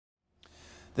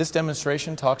This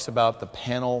demonstration talks about the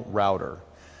panel router.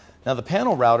 Now the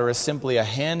panel router is simply a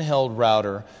handheld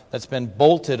router that's been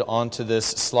bolted onto this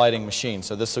sliding machine.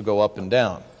 So this will go up and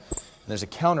down. There's a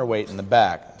counterweight in the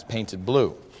back. It's painted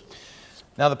blue.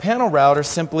 Now the panel router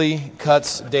simply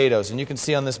cuts dados, and you can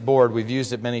see on this board, we've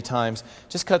used it many times,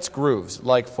 just cuts grooves,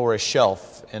 like for a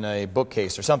shelf in a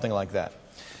bookcase or something like that.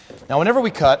 Now whenever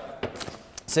we cut,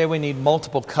 say we need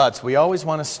multiple cuts, we always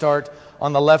want to start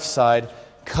on the left side,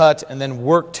 cut, and then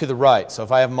work to the right. So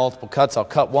if I have multiple cuts, I'll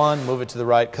cut one, move it to the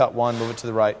right, cut one, move it to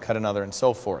the right, cut another, and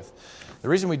so forth. The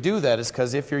reason we do that is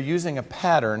because if you're using a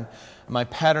pattern, my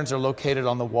patterns are located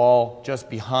on the wall just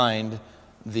behind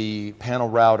the panel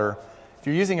router. If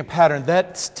you're using a pattern,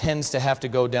 that tends to have to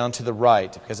go down to the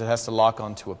right because it has to lock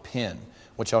onto a pin,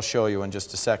 which I'll show you in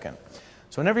just a second.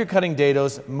 So whenever you're cutting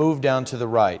dados, move down to the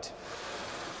right.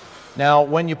 Now,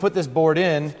 when you put this board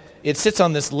in, it sits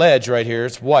on this ledge right here.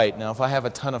 It's white. Now, if I have a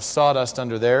ton of sawdust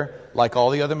under there, like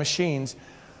all the other machines,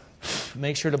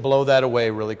 make sure to blow that away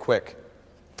really quick.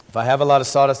 If I have a lot of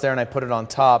sawdust there and I put it on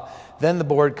top, then the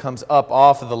board comes up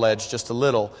off of the ledge just a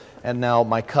little, and now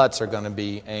my cuts are going to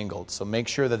be angled. So make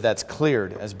sure that that's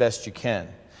cleared as best you can.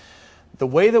 The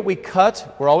way that we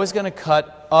cut, we're always going to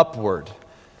cut upward.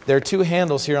 There are two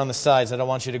handles here on the sides that I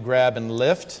want you to grab and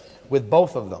lift with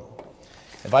both of them.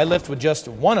 If I lift with just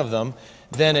one of them,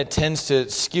 then it tends to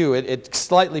skew. It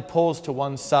slightly pulls to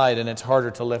one side and it's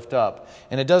harder to lift up.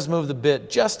 And it does move the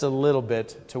bit just a little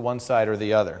bit to one side or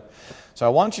the other. So I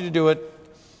want you to do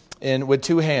it with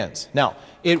two hands. Now,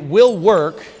 it will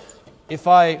work if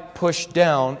I push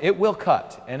down. It will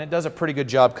cut, and it does a pretty good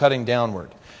job cutting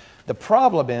downward. The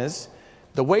problem is,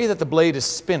 the way that the blade is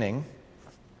spinning,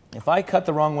 if I cut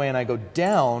the wrong way and I go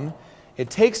down, it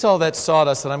takes all that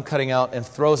sawdust that I'm cutting out and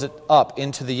throws it up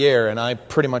into the air, and I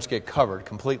pretty much get covered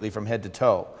completely from head to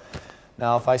toe.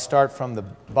 Now, if I start from the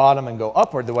bottom and go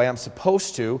upward the way I'm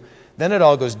supposed to, then it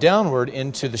all goes downward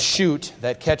into the chute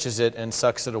that catches it and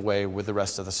sucks it away with the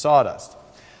rest of the sawdust.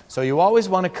 So you always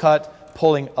want to cut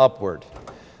pulling upward.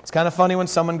 It's kind of funny when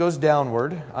someone goes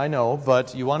downward, I know,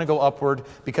 but you want to go upward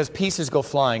because pieces go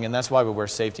flying, and that's why we wear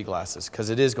safety glasses, because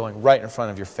it is going right in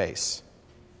front of your face.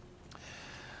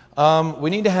 We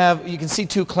need to have, you can see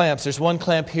two clamps. There's one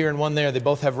clamp here and one there. They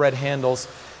both have red handles.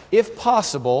 If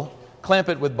possible, clamp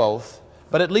it with both,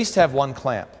 but at least have one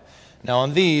clamp. Now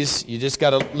on these, you just got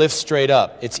to lift straight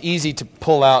up. It's easy to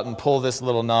pull out and pull this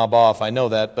little knob off, I know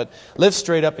that, but lift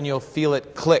straight up and you'll feel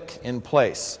it click in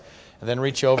place. And then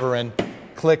reach over and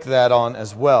click that on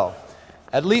as well.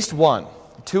 At least one.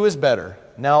 Two is better.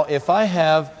 Now if I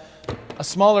have a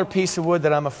smaller piece of wood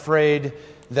that I'm afraid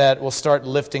that will start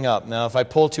lifting up. Now if I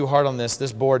pull too hard on this,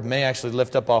 this board may actually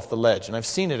lift up off the ledge, and I've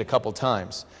seen it a couple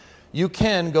times. You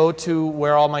can go to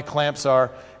where all my clamps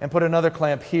are and put another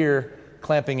clamp here,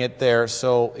 clamping it there,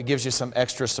 so it gives you some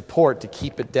extra support to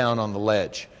keep it down on the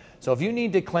ledge. So if you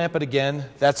need to clamp it again,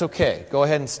 that's okay. Go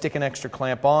ahead and stick an extra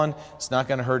clamp on. It's not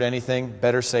going to hurt anything.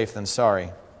 Better safe than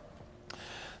sorry.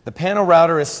 The panel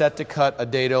router is set to cut a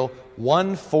dado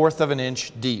 1/4 of an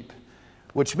inch deep,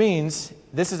 which means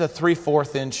this is a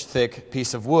 3/4 inch thick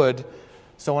piece of wood.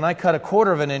 So when I cut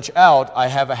 1/4 of an inch out, I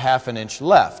have a 1/2 an inch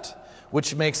left,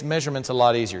 which makes measurements a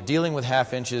lot easier. Dealing with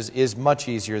 1/2 inches is much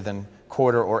easier than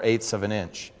 1/4 or 1/8 of an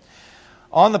inch.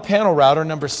 On the panel router,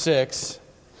 number 6,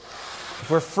 if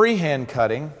we're freehand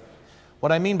cutting,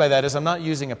 what I mean by that is I'm not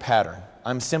using a pattern.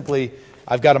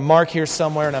 I've got a mark here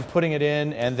somewhere and I'm putting it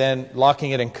in and then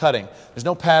locking it and cutting. There's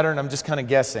no pattern, I'm just kind of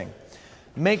guessing.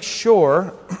 Make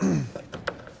sure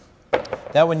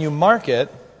that when you mark it,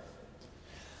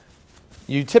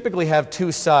 you typically have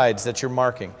two sides that you're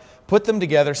marking. Put them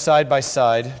together side by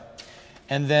side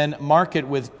and then mark it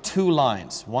with two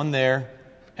lines, one there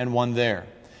and one there.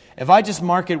 If I just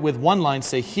mark it with one line,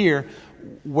 say here,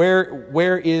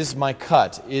 where is my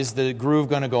cut? Is the groove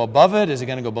going to go above it? Is it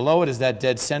going to go below it? Is that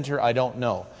dead center? I don't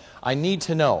know. I need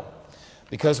to know,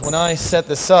 because when I set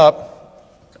this up,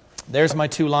 there's my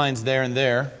two lines there and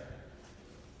there.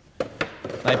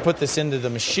 And I put this into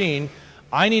the machine.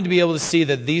 I need to be able to see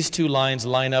that these two lines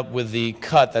line up with the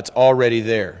cut that's already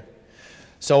there.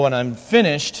 So when I'm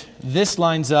finished, this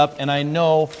lines up and I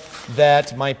know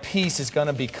that my piece is going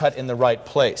to be cut in the right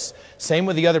place. Same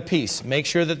with the other piece. Make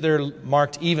sure that they're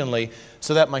marked evenly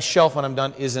so that my shelf when I'm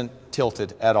done isn't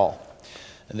tilted at all.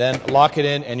 And then lock it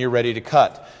in and you're ready to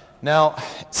cut. Now,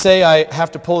 say I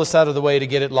have to pull this out of the way to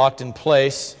get it locked in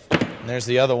place. And there's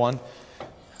the other one.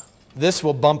 This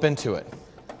will bump into it.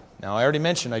 Now, I already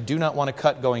mentioned I do not want to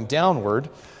cut going downward.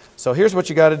 So here's what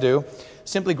you got to do.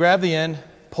 Simply grab the end,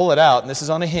 pull it out, and this is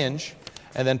on a hinge,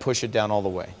 and then push it down all the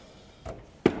way.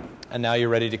 And now you're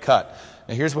ready to cut.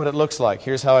 Now here's what it looks like.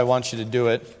 Here's how I want you to do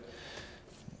it.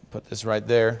 Put this right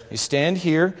there. You stand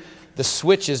here, the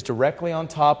switch is directly on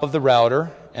top of the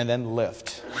router, and then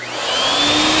lift.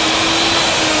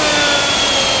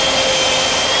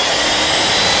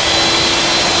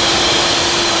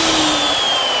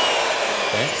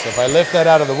 So if I lift that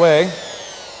out of the way,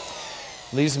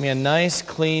 leaves me a nice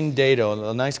clean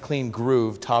dado, a nice clean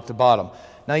groove top to bottom.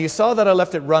 Now you saw that I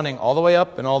left it running all the way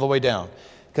up and all the way down.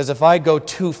 Because if I go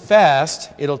too fast,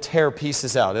 it'll tear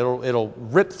pieces out. It'll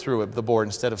rip through the board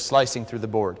instead of slicing through the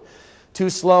board. Too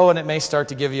slow and it may start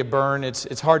to give you a burn.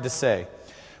 It's hard to say.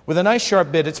 With a nice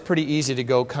sharp bit, it's pretty easy to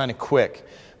go kind of quick.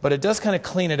 But it does kind of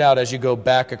clean it out as you go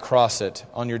back across it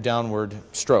on your downward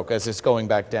stroke as it's going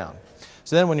back down.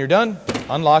 So then when you're done,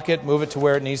 unlock it, move it to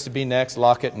where it needs to be next,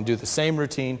 lock it, and do the same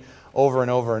routine over and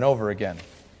over and over again.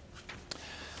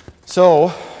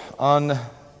 So on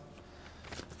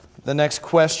the next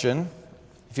question,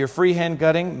 if you're freehand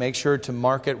gutting, make sure to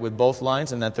mark it with both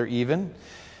lines and that they're even.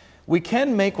 We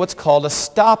can make what's called a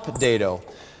stop dado.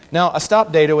 Now, a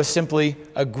stop dado is simply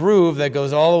a groove that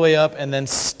goes all the way up and then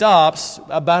stops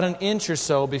about an inch or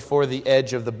so before the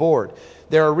edge of the board.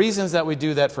 There are reasons that we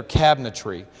do that for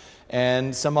cabinetry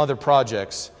and some other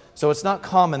projects. So it's not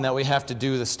common that we have to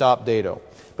do the stop dado.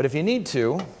 But if you need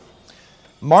to,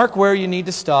 mark where you need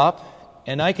to stop,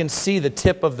 and I can see the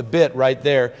tip of the bit right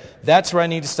there. That's where I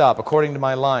need to stop, according to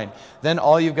my line. Then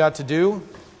all you've got to do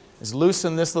is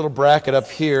loosen this little bracket up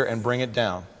here and bring it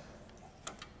down.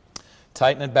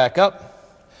 Tighten it back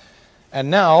up.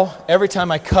 And now, every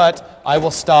time I cut, I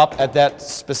will stop at that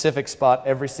specific spot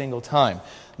every single time.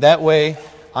 That way,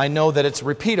 I know that it's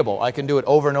repeatable. I can do it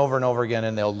over and over and over again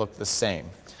and they'll look the same.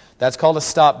 That's called a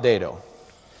stop dado.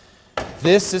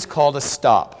 This is called a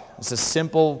stop. It's a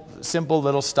simple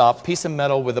little stop, piece of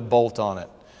metal with a bolt on it.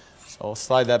 So I'll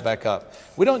slide that back up.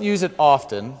 We don't use it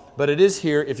often, but it is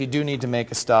here if you do need to make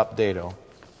a stop dado.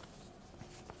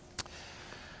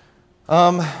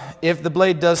 If the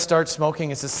blade does start smoking,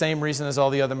 it's the same reason as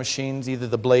all the other machines. Either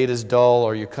the blade is dull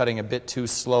or you're cutting a bit too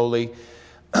slowly.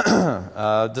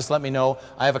 Just let me know.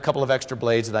 I have a couple of extra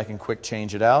blades that I can quick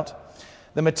change it out.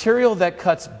 The material that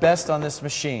cuts best on this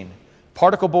machine,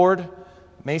 particle board,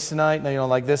 masonite,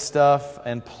 like this stuff,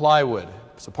 and plywood.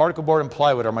 So particle board and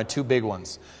plywood are my two big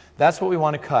ones. That's what we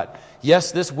want to cut.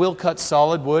 Yes, this will cut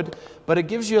solid wood, but it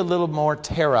gives you a little more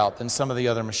tear out than some of the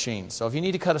other machines. So if you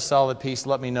need to cut a solid piece,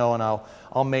 let me know and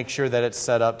I'll make sure that it's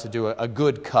set up to do a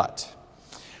good cut.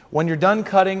 When you're done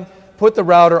cutting, put the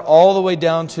router all the way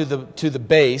down to the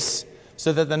base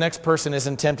so that the next person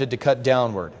isn't tempted to cut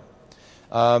downward.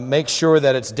 Make sure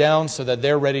that it's down so that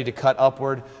they're ready to cut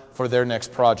upward for their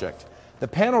next project. The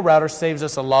panel router saves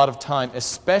us a lot of time,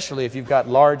 especially if you've got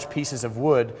large pieces of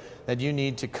wood that you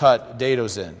need to cut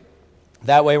dados in.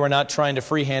 That way we're not trying to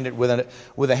freehand it with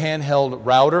a handheld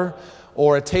router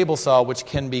or a table saw, which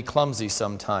can be clumsy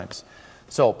sometimes.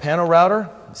 So panel router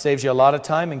saves you a lot of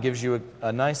time and gives you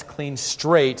a nice, clean,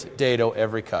 straight dado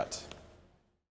every cut.